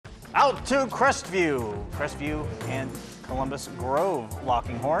Out to Crestview. Crestview and Columbus Grove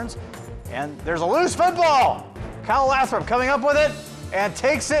locking horns. And there's a loose football. Kyle Lathrop coming up with it and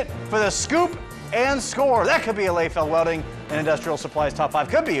takes it for the scoop and score. That could be a Layfeld Welding and Industrial Supplies top 5.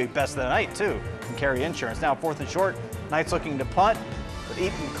 Could be best of the night too. And carry insurance. Now 4th and short. Knights looking to punt, but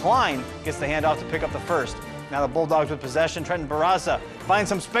Ethan Klein gets the handoff to pick up the first. Now the Bulldogs with possession. Trenton Barraza finds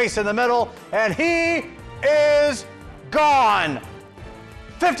some space in the middle, and he is gone.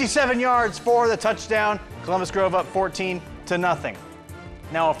 57 yards for the touchdown. Columbus Grove up 14-0.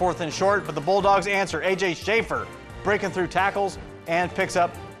 Now a 4th and short, but the Bulldogs answer. A.J. Schaefer breaking through tackles and picks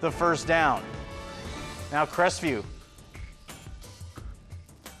up the first down. Now Crestview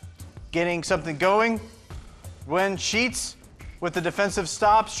getting something going when Sheets with the defensive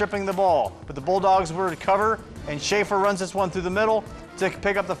stop stripping the ball. But the Bulldogs were to cover, and Schaefer runs this one through the middle to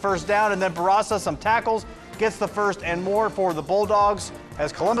pick up the first down, and then Barraza some tackles, gets the first and more for the Bulldogs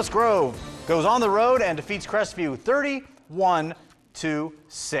as Columbus Grove goes on the road and defeats Crestview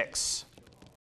 31-6.